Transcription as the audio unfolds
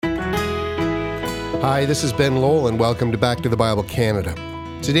Hi, this is Ben Lowell, and welcome to Back to the Bible Canada.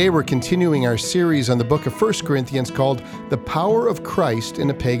 Today we're continuing our series on the book of 1 Corinthians called The Power of Christ in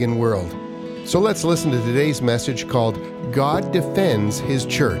a Pagan World. So let's listen to today's message called God Defends His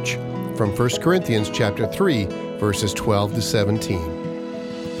Church from 1 Corinthians chapter 3, verses 12 to 17.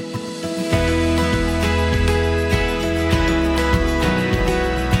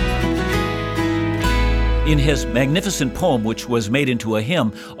 In his magnificent poem, which was made into a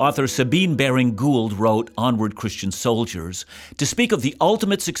hymn, author Sabine Baring-Gould wrote Onward Christian Soldiers to speak of the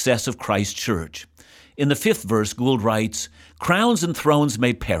ultimate success of Christ's church. In the 5th verse, Gould writes, "Crowns and thrones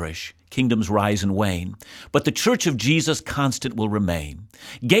may perish, kingdoms rise and wane, but the church of Jesus constant will remain.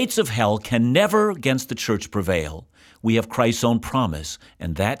 Gates of hell can never against the church prevail. We have Christ's own promise,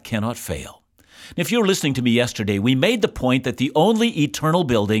 and that cannot fail." If you were listening to me yesterday, we made the point that the only eternal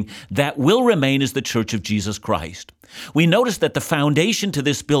building that will remain is the Church of Jesus Christ. We noticed that the foundation to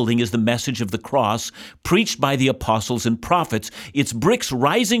this building is the message of the cross preached by the apostles and prophets. Its bricks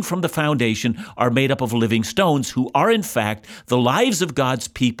rising from the foundation are made up of living stones who are in fact the lives of God's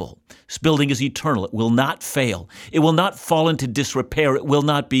people. This building is eternal. It will not fail. It will not fall into disrepair. It will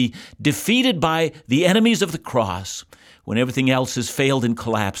not be defeated by the enemies of the cross. When everything else has failed and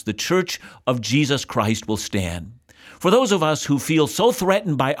collapsed, the Church of Jesus Christ will stand. For those of us who feel so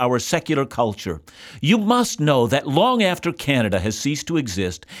threatened by our secular culture, you must know that long after Canada has ceased to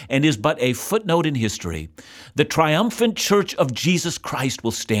exist and is but a footnote in history, the triumphant Church of Jesus Christ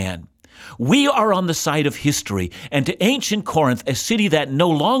will stand. We are on the side of history, and to ancient Corinth, a city that no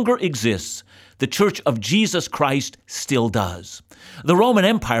longer exists, the Church of Jesus Christ still does. The Roman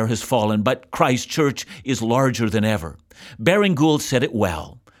Empire has fallen, but Christ's church is larger than ever. Baring-Gould said it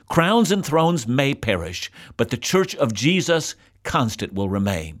well. Crowns and thrones may perish, but the church of Jesus constant will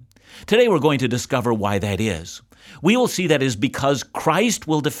remain. Today we're going to discover why that is. We will see that is because Christ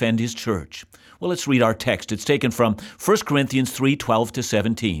will defend his church. Well, let's read our text. It's taken from 1 Corinthians 3, 12 to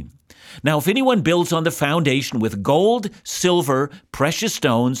 17. "Now, if anyone builds on the foundation with gold, silver, precious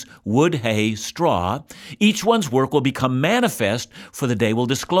stones, wood, hay, straw, each one's work will become manifest, for the day will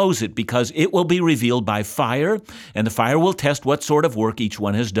disclose it, because it will be revealed by fire, and the fire will test what sort of work each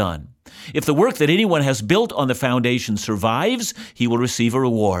one has done. If the work that anyone has built on the foundation survives, he will receive a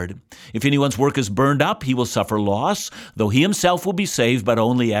reward. If anyone's work is burned up, he will suffer loss, though he himself will be saved, but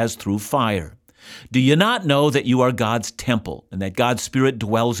only as through fire. Do you not know that you are God's temple, and that God's Spirit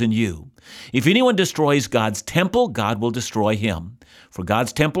dwells in you? If anyone destroys God's temple, God will destroy him. For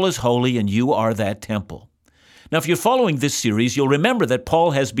God's temple is holy, and you are that temple." Now, if you're following this series, you'll remember that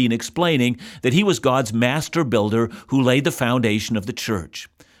Paul has been explaining that he was God's master builder who laid the foundation of the church.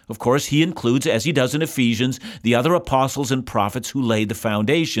 Of course, he includes, as he does in Ephesians, the other apostles and prophets who laid the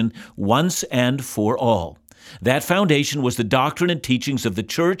foundation once and for all. That foundation was the doctrine and teachings of the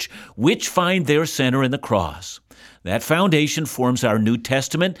church, which find their center in the cross. That foundation forms our New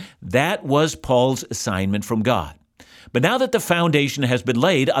Testament. That was Paul's assignment from God. But now that the foundation has been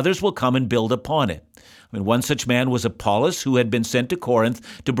laid, others will come and build upon it. One such man was Apollos, who had been sent to Corinth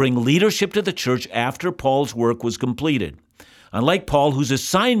to bring leadership to the church after Paul's work was completed. Unlike Paul, whose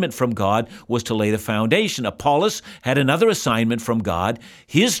assignment from God was to lay the foundation, Apollos had another assignment from God.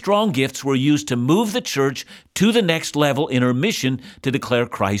 His strong gifts were used to move the church to the next level in her mission to declare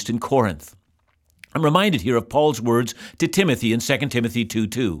Christ in Corinth. I'm reminded here of Paul's words to Timothy in 2 Timothy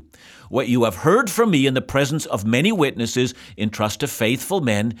 2:2. "What you have heard from me in the presence of many witnesses, entrust to faithful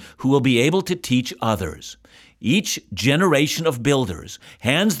men who will be able to teach others." Each generation of builders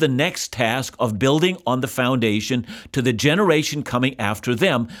hands the next task of building on the foundation to the generation coming after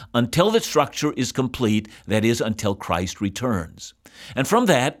them until the structure is complete, that is, until Christ returns. And from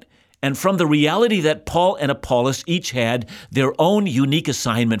the reality that Paul and Apollos each had their own unique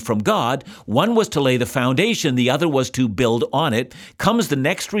assignment from God, one was to lay the foundation, the other was to build on it, comes the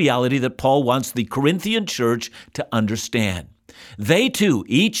next reality that Paul wants the Corinthian church to understand. They too,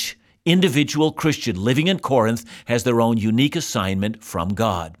 each individual Christian living in Corinth, has their own unique assignment from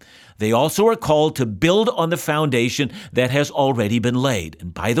God. They also are called to build on the foundation that has already been laid.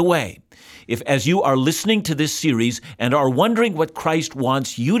 And by the way, if as you are listening to this series and are wondering what Christ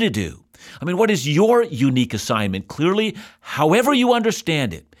wants you to do, what is your unique assignment? Clearly, however you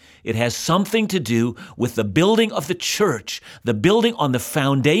understand it, it has something to do with the building of the church, the building on the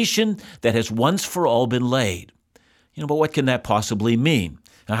foundation that has once for all been laid. But what can that possibly mean?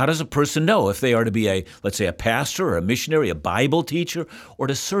 Now, how does a person know if they are to be let's say a pastor or a missionary, a Bible teacher, or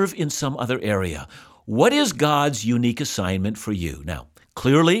to serve in some other area? What is God's unique assignment for you? Now,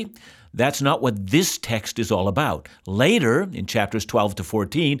 Clearly, that's not what this text is all about. Later, in chapters 12 to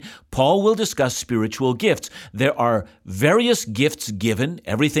 14, Paul will discuss spiritual gifts. There are various gifts given,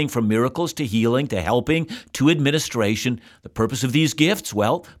 everything from miracles to healing to helping to administration. The purpose of these gifts,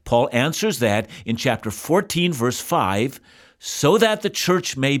 well, Paul answers that in chapter 14, verse 5, so that the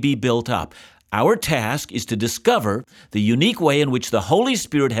church may be built up. Our task is to discover the unique way in which the Holy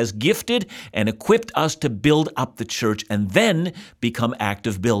Spirit has gifted and equipped us to build up the church and then become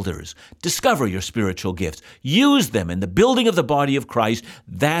active builders. Discover your spiritual gifts. Use them in the building of the body of Christ.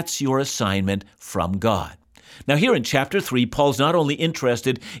 That's your assignment from God. Now here in chapter 3, Paul's not only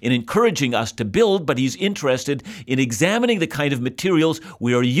interested in encouraging us to build, but he's interested in examining the kind of materials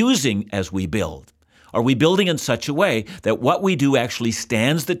we are using as we build. Are we building in such a way that what we do actually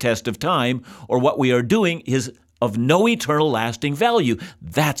stands the test of time, or what we are doing is of no eternal lasting value?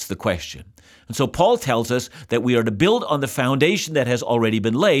 That's the question. And so Paul tells us that we are to build on the foundation that has already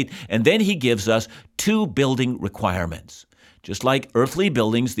been laid, and then he gives us 2 building requirements. Just like earthly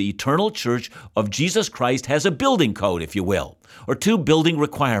buildings, the eternal church of Jesus Christ has a building code, if you will, or 2 building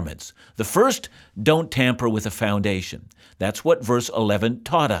requirements. The first, don't tamper with the foundation. That's what verse 11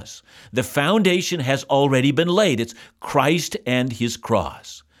 taught us. The foundation has already been laid. It's Christ and his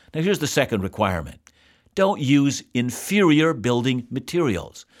cross. Now here's the second requirement. Don't use inferior building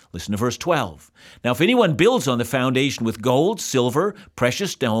materials. Listen to verse 12. Now, if anyone builds on the foundation with gold, silver,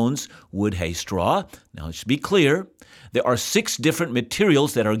 precious stones, wood, hay, straw, now it should be clear, there are 6 different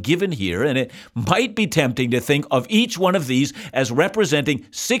materials that are given here, and it might be tempting to think of each one of these as representing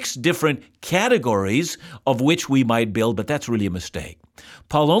 6 different categories of which we might build, but that's really a mistake.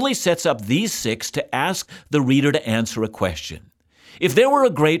 Paul only sets up these 6 to ask the reader to answer a question. If there were a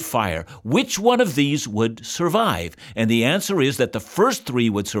great fire, which one of these would survive? And the answer is that the first 3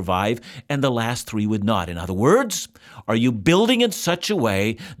 would survive and the last 3 would not. In other words, are you building in such a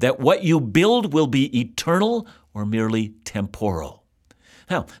way that what you build will be eternal or merely temporal?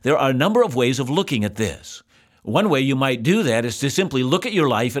 Now, there are a number of ways of looking at this. One way you might do that is to simply look at your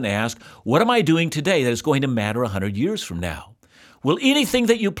life and ask, what am I doing today that is going to matter 100 years from now? Will anything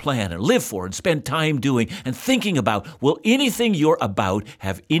that you plan and live for and spend time doing and thinking about, will anything you're about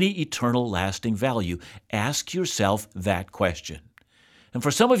have any eternal lasting value? Ask yourself that question. And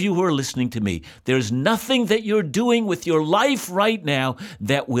for some of you who are listening to me, there's nothing that you're doing with your life right now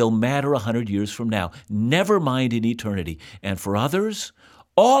that will matter 100 years from now, never mind in eternity. And for others,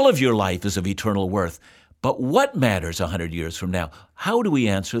 all of your life is of eternal worth. But what matters 100 years from now? How do we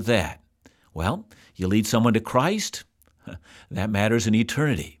answer that? Well, you lead someone to Christ. That matters in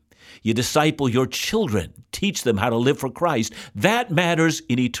eternity. You disciple your children, teach them how to live for Christ. That matters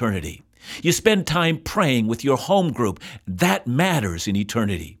in eternity. You spend time praying with your home group. That matters in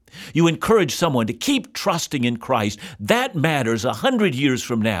eternity. You encourage someone to keep trusting in Christ. That matters 100 years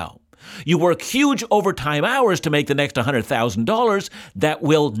from now. You work huge overtime hours to make the next $100,000. That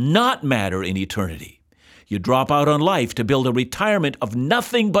will not matter in eternity. You drop out on life to build a retirement of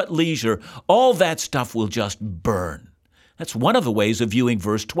nothing but leisure. All that stuff will just burn. That's one of the ways of viewing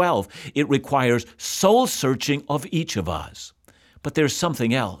verse 12. It requires soul searching of each of us. But there's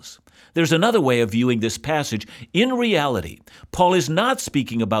something else. There's another way of viewing this passage. In reality, Paul is not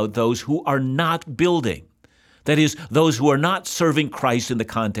speaking about those who are not building. That is, those who are not serving Christ in the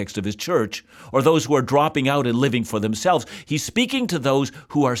context of his church, or those who are dropping out and living for themselves. He's speaking to those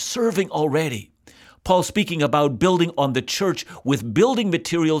who are serving already. Paul's speaking about building on the church with building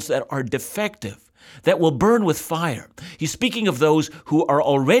materials that are defective, that will burn with fire. He's speaking of those who are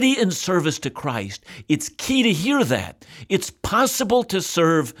already in service to Christ. It's key to hear that. It's possible to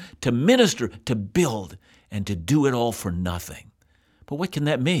serve, to minister, to build, and to do it all for nothing. But what can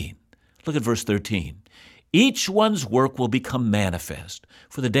that mean? Look at verse 13. Each one's work will become manifest,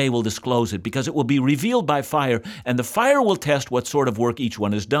 for the day will disclose it, because it will be revealed by fire, and the fire will test what sort of work each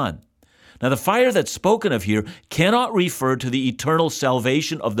one has done. Now, the fire that's spoken of here cannot refer to the eternal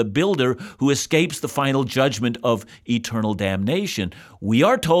salvation of the builder who escapes the final judgment of eternal damnation. We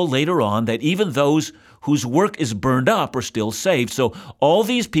are told later on that even those whose work is burned up are still saved. So all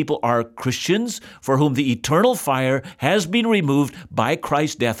these people are Christians for whom the eternal fire has been removed by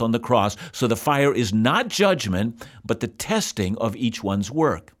Christ's death on the cross. So the fire is not judgment, but the testing of each one's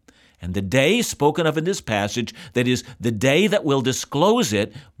work. And the day spoken of in this passage, that is, the day that will disclose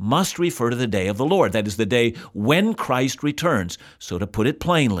it, must refer to the day of the Lord. That is, the day when Christ returns. So to put it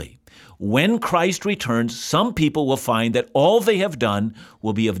plainly, when Christ returns, some people will find that all they have done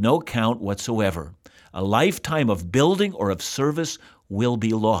will be of no count whatsoever. A lifetime of building or of service will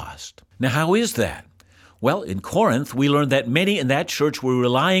be lost. Now, how is that? Well, in Corinth, we learned that many in that church were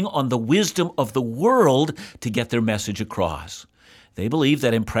relying on the wisdom of the world to get their message across. They believed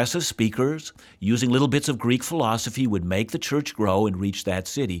that impressive speakers using little bits of Greek philosophy would make the church grow and reach that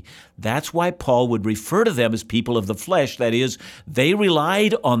city. That's why Paul would refer to them as people of the flesh. That is, they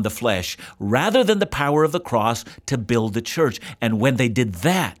relied on the flesh rather than the power of the cross to build the church. And when they did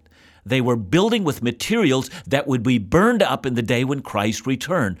that, they were building with materials that would be burned up in the day when Christ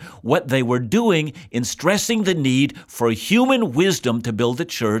returned. What they were doing in stressing the need for human wisdom to build the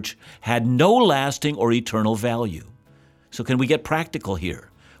church had no lasting or eternal value. So can we get practical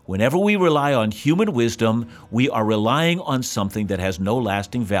here? Whenever we rely on human wisdom, we are relying on something that has no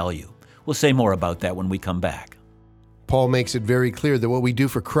lasting value. We'll say more about that when we come back. Paul makes it very clear that what we do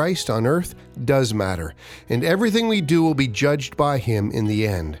for Christ on earth does matter, and everything we do will be judged by Him in the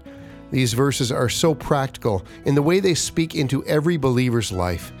end. These verses are so practical in the way they speak into every believer's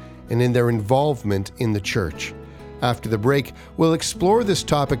life and in their involvement in the church. After the break, we'll explore this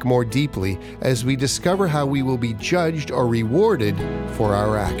topic more deeply as we discover how we will be judged or rewarded for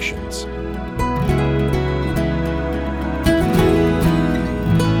our actions.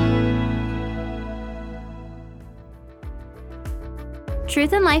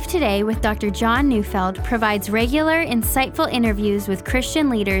 Truth in Life Today with Dr. John Neufeld provides regular, insightful interviews with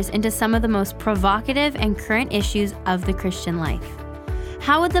Christian leaders into some of the most provocative and current issues of the Christian life.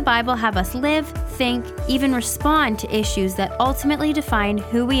 How would the Bible have us live, think, even respond to issues that ultimately define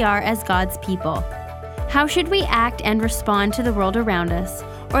who we are as God's people? How should we act and respond to the world around us,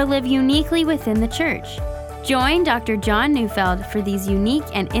 or live uniquely within the church? Join Dr. John Neufeld for these unique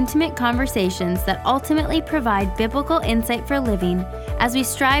and intimate conversations that ultimately provide biblical insight for living as we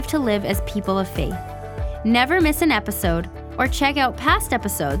strive to live as people of faith. Never miss an episode, or check out past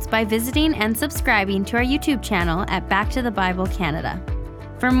episodes by visiting and subscribing to our YouTube channel at Back to the Bible Canada.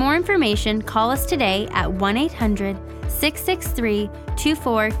 For more information, call us today at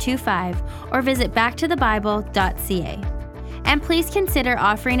 1-800-663-2425 or visit backtothebible.ca. And please consider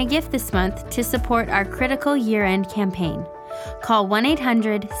offering a gift this month to support our critical year-end campaign. Call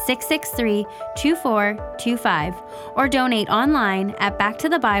 1-800-663-2425 or donate online at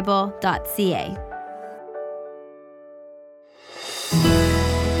backtothebible.ca.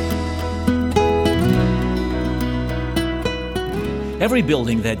 Every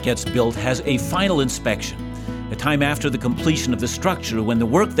building that gets built has a final inspection, a time after the completion of the structure when the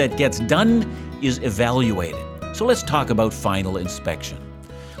work that gets done is evaluated. So let's talk about final inspection.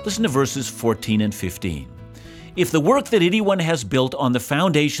 Listen to verses 14 and 15. If the work that anyone has built on the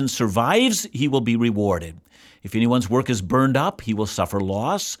foundation survives, he will be rewarded. If anyone's work is burned up, he will suffer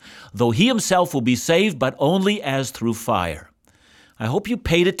loss, though he himself will be saved, but only as through fire. I hope you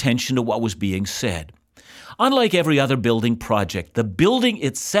paid attention to what was being said. Unlike every other building project, the building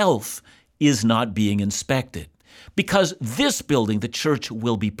itself is not being inspected, because this building, the church,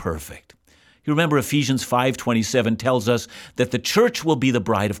 will be perfect. You remember Ephesians 5:27 tells us that the church will be the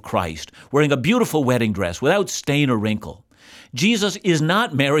bride of Christ, wearing a beautiful wedding dress without stain or wrinkle. Jesus is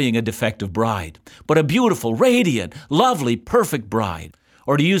not marrying a defective bride, but a beautiful, radiant, lovely, perfect bride.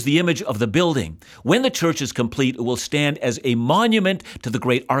 Or to use the image of the building, when the church is complete, it will stand as a monument to the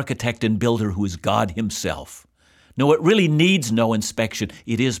great architect and builder who is God Himself. No, it really needs no inspection.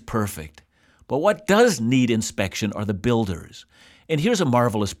 It is perfect. But what does need inspection are the builders. And here's a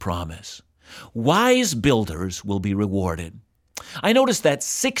marvelous promise. Wise builders will be rewarded. I noticed that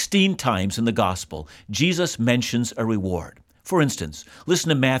 16 times in the gospel, Jesus mentions a reward. For instance, listen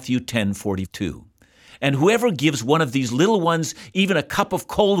to Matthew 10:42. And whoever gives one of these little ones even a cup of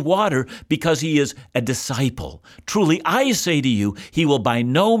cold water because he is a disciple, truly I say to you, he will by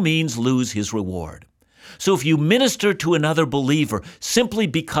no means lose his reward. So if you minister to another believer simply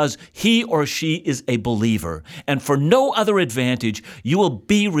because he or she is a believer and for no other advantage, you will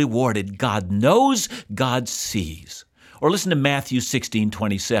be rewarded. God knows, God sees. Or listen to Matthew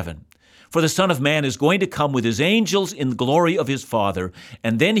 16:27. For the Son of Man is going to come with his angels in the glory of his Father,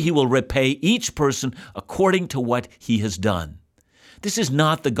 and then he will repay each person according to what he has done. This is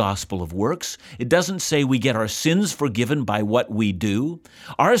not the gospel of works. It doesn't say we get our sins forgiven by what we do.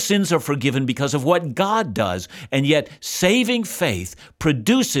 Our sins are forgiven because of what God does, and yet saving faith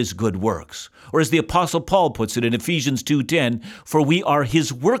produces good works. Or as the Apostle Paul puts it in Ephesians 2:10, for we are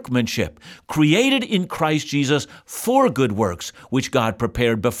his workmanship, created in Christ Jesus for good works, which God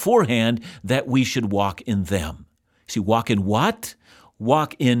prepared beforehand that we should walk in them. See, walk in what?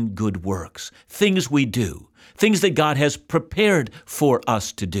 Walk in good works, things we do. Things that God has prepared for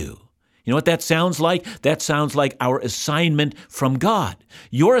us to do. You know what that sounds like? That sounds like our assignment from God.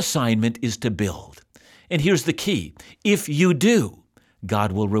 Your assignment is to build. And here's the key. If you do,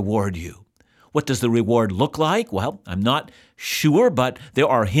 God will reward you. What does the reward look like? Well, I'm not sure, but there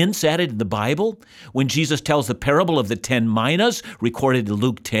are hints at it in the Bible. When Jesus tells the parable of the 10 minas, recorded in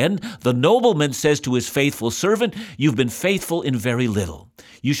Luke 10, the nobleman says to his faithful servant, "You've been faithful in very little.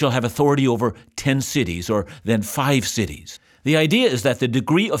 You shall have authority over 10 cities, or then 5 cities. The idea is that the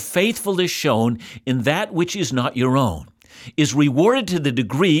degree of faithfulness shown in that which is not your own is rewarded to the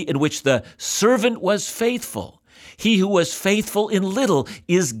degree in which the servant was faithful. He who was faithful in little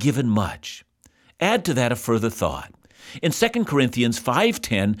is given much. Add to that a further thought. In 2 Corinthians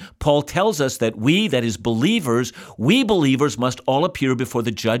 5:10, Paul tells us that we, that is believers, we believers must all appear before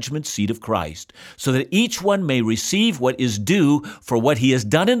the judgment seat of Christ, so that each one may receive what is due for what he has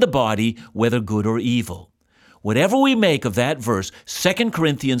done in the body, whether good or evil. Whatever we make of that verse, 2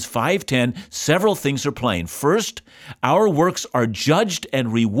 Corinthians 5:10, several things are plain. First, our works are judged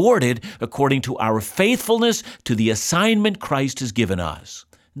and rewarded according to our faithfulness to the assignment Christ has given us.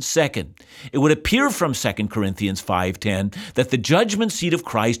 And second, it would appear from 2 Corinthians 5:10 that the judgment seat of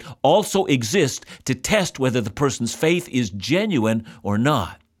Christ also exists to test whether the person's faith is genuine or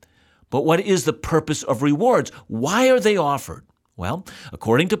not. But what is the purpose of rewards? Why are they offered? Well,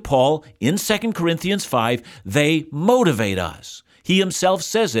 according to Paul in 2 Corinthians 5, they motivate us. He himself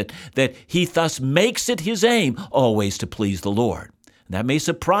says it, that he thus makes it his aim always to please the Lord. That may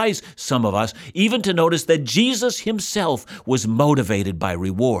surprise some of us, even to notice that Jesus himself was motivated by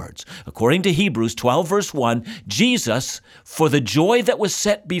rewards. According to Hebrews 12, verse 1, Jesus, for the joy that was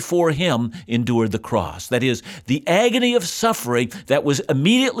set before him, endured the cross. That is, the agony of suffering that was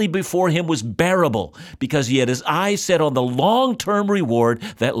immediately before him was bearable because he had his eyes set on the long-term reward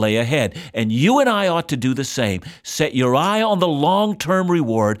that lay ahead. And you and I ought to do the same. Set your eye on the long-term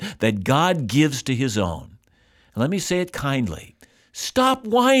reward that God gives to his own. And let me say it kindly. Stop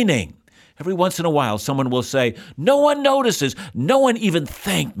whining. Every once in a while, someone will say, "No one notices. No one even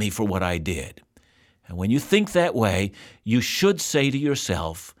thanked me for what I did." And when you think that way, you should say to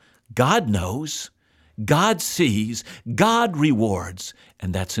yourself, God knows, God sees, God rewards,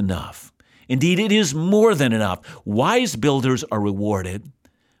 and that's enough. Indeed, it is more than enough. Wise builders are rewarded,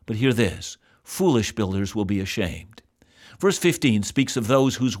 but hear this, foolish builders will be ashamed. Verse 15 speaks of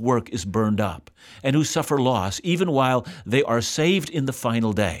those whose work is burned up and who suffer loss even while they are saved in the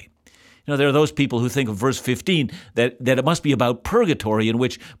final day. You know, there are those people who think of verse 15 that it must be about purgatory in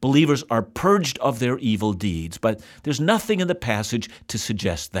which believers are purged of their evil deeds, but there's nothing in the passage to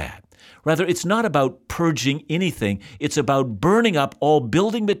suggest that. Rather, it's not about purging anything. It's about burning up all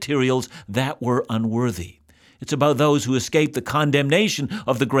building materials that were unworthy. It's about those who escaped the condemnation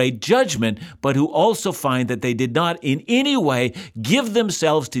of the great judgment, but who also find that they did not in any way give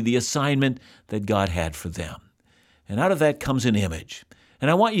themselves to the assignment that God had for them. And out of that comes an image.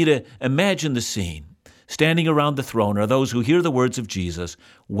 And I want you to imagine the scene. Standing around the throne are those who hear the words of Jesus,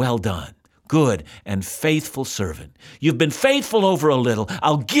 "Well done, good and faithful servant. You've been faithful over a little.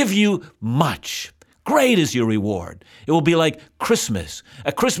 I'll give you much. Great is your reward." It will be like Christmas,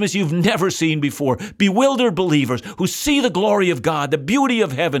 a Christmas you've never seen before. Bewildered believers who see the glory of God, the beauty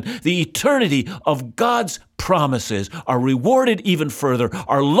of heaven, the eternity of God's promises are rewarded even further,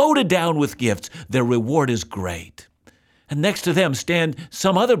 are loaded down with gifts. Their reward is great. And next to them stand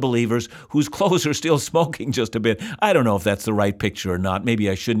some other believers whose clothes are still smoking just a bit. I don't know if that's the right picture or not. Maybe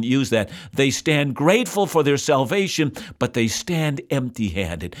I shouldn't use that. They stand grateful for their salvation, but they stand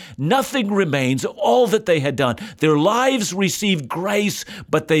empty-handed. Nothing remains of all that they had done. Their lives received grace,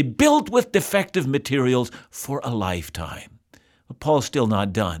 but they built with defective materials for a lifetime. But Paul's still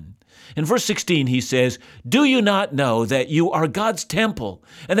not done. In verse 16, he says, "Do you not know that you are God's temple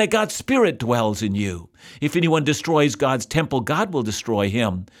and that God's Spirit dwells in you? If anyone destroys God's temple, God will destroy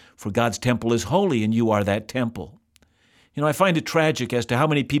him, for God's temple is holy and you are that temple." You know, I find it tragic as to how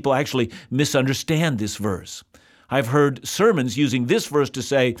many people actually misunderstand this verse. I've heard sermons using this verse to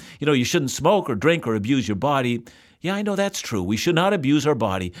say, you shouldn't smoke or drink or abuse your body. Yeah, I know that's true. We should not abuse our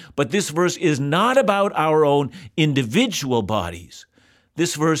body. But this verse is not about our own individual bodies.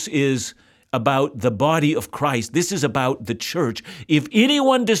 This verse is about the body of Christ. This is about the church. If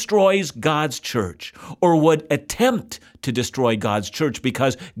anyone destroys God's church or would attempt to destroy God's church,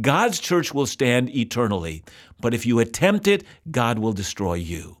 because God's church will stand eternally, but if you attempt it, God will destroy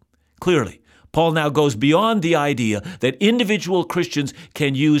you. Clearly, Paul now goes beyond the idea that individual Christians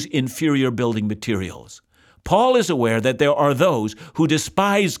can use inferior building materials. Paul is aware that there are those who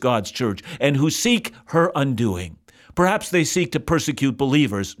despise God's church and who seek her undoing. Perhaps they seek to persecute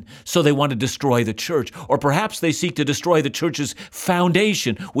believers, so they want to destroy the church. Or perhaps they seek to destroy the church's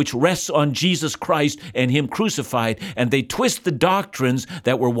foundation, which rests on Jesus Christ and Him crucified, and they twist the doctrines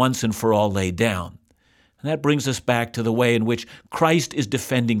that were once and for all laid down. And that brings us back to the way in which Christ is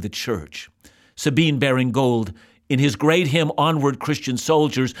defending the church. Sabine Baring Gould, in his great hymn, Onward Christian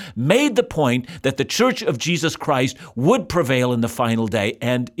Soldiers, made the point that the Church of Jesus Christ would prevail in the final day,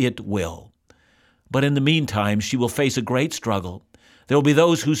 and it will. But in the meantime, she will face a great struggle. There will be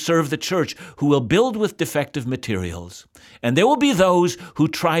those who serve the church who will build with defective materials, and there will be those who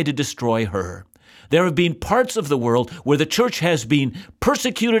try to destroy her. There have been parts of the world where the church has been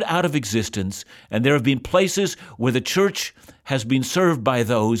persecuted out of existence, and there have been places where the church has been served by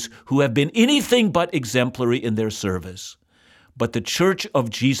those who have been anything but exemplary in their service. But the Church of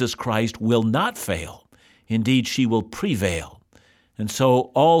Jesus Christ will not fail. Indeed, she will prevail. And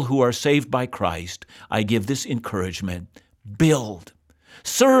so all who are saved by Christ, I give this encouragement: build.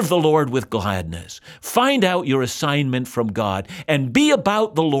 Serve the Lord with gladness. Find out your assignment from God and be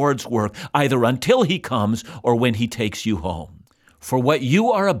about the Lord's work, either until He comes or when He takes you home. For what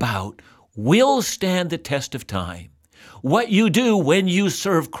you are about will stand the test of time. What you do when you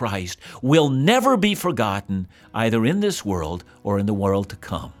serve Christ will never be forgotten, either in this world or in the world to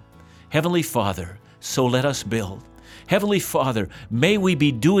come. Heavenly Father, so let us build. Heavenly Father, may we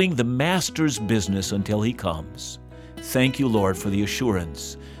be doing the Master's business until He comes. Thank you, Lord, for the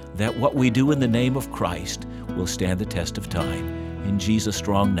assurance that what we do in the name of Christ will stand the test of time. In Jesus'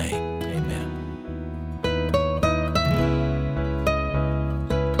 strong name, amen.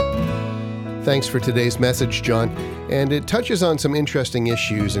 Thanks for today's message, John. And it touches on some interesting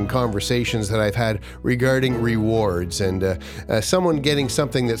issues and conversations that I've had regarding rewards and someone getting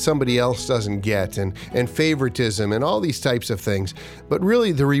something that somebody else doesn't get and favoritism and all these types of things. But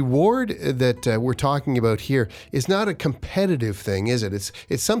really, the reward that we're talking about here is not a competitive thing, is it?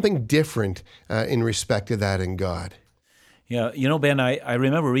 It's something different in respect to that in God. Yeah, you know, Ben, I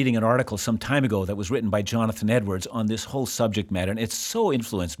remember reading an article some time ago that was written by Jonathan Edwards on this whole subject matter, and it so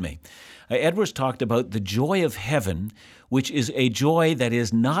influenced me. Edwards talked about the joy of heaven, which is a joy that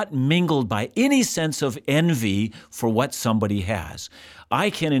is not mingled by any sense of envy for what somebody has. I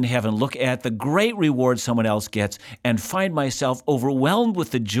can in heaven look at the great reward someone else gets and find myself overwhelmed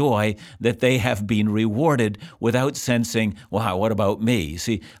with the joy that they have been rewarded without sensing, wow, what about me?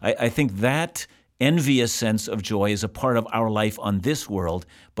 See, I think that envious sense of joy is a part of our life on this world,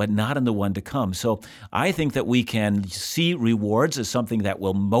 but not in the one to come. So I think that we can see rewards as something that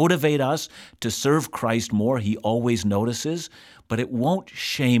will motivate us to serve Christ more. He always notices, but it won't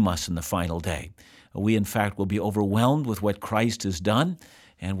shame us in the final day. We, in fact, will be overwhelmed with what Christ has done,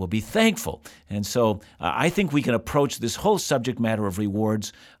 and we'll be thankful. And so I think we can approach this whole subject matter of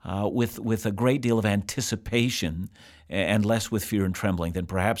rewards with a great deal of anticipation and less with fear and trembling than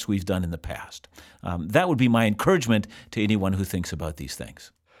perhaps we've done in the past. That would be my encouragement to anyone who thinks about these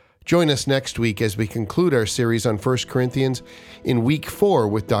things. Join us next week as we conclude our series on 1 Corinthians in week 4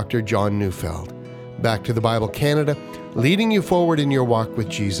 with Dr. John Neufeld. Back to the Bible Canada, leading you forward in your walk with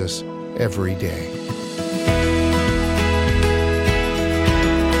Jesus every day.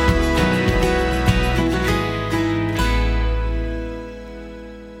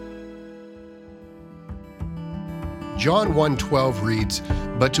 John 1:12 reads,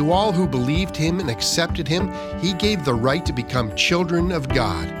 "But to all who believed Him and accepted Him, He gave the right to become children of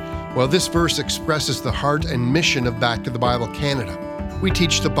God." Well, this verse expresses the heart and mission of Back to the Bible Canada. We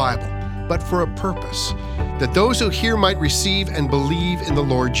teach the Bible, but for a purpose, that those who hear might receive and believe in the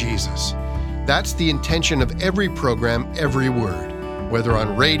Lord Jesus. That's the intention of every program, every word. Whether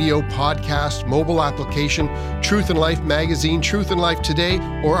on radio, podcast, mobile application, Truth and Life magazine, Truth and Life Today,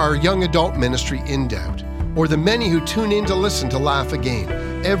 or our young adult ministry, In Doubt, or the many who tune in to listen to Laugh Again.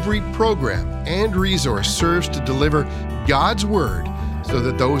 Every program and resource serves to deliver God's Word so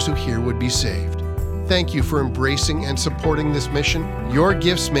that those who hear would be saved. Thank you for embracing and supporting this mission. Your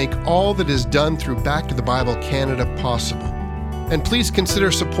gifts make all that is done through Back to the Bible Canada possible. And please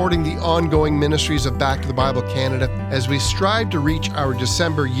consider supporting the ongoing ministries of Back to the Bible Canada as we strive to reach our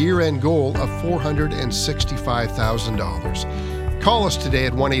December year-end goal of $465,000. Call us today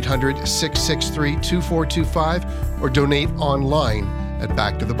at 1-800-663-2425 or donate online at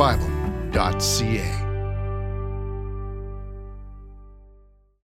backtothebible.ca.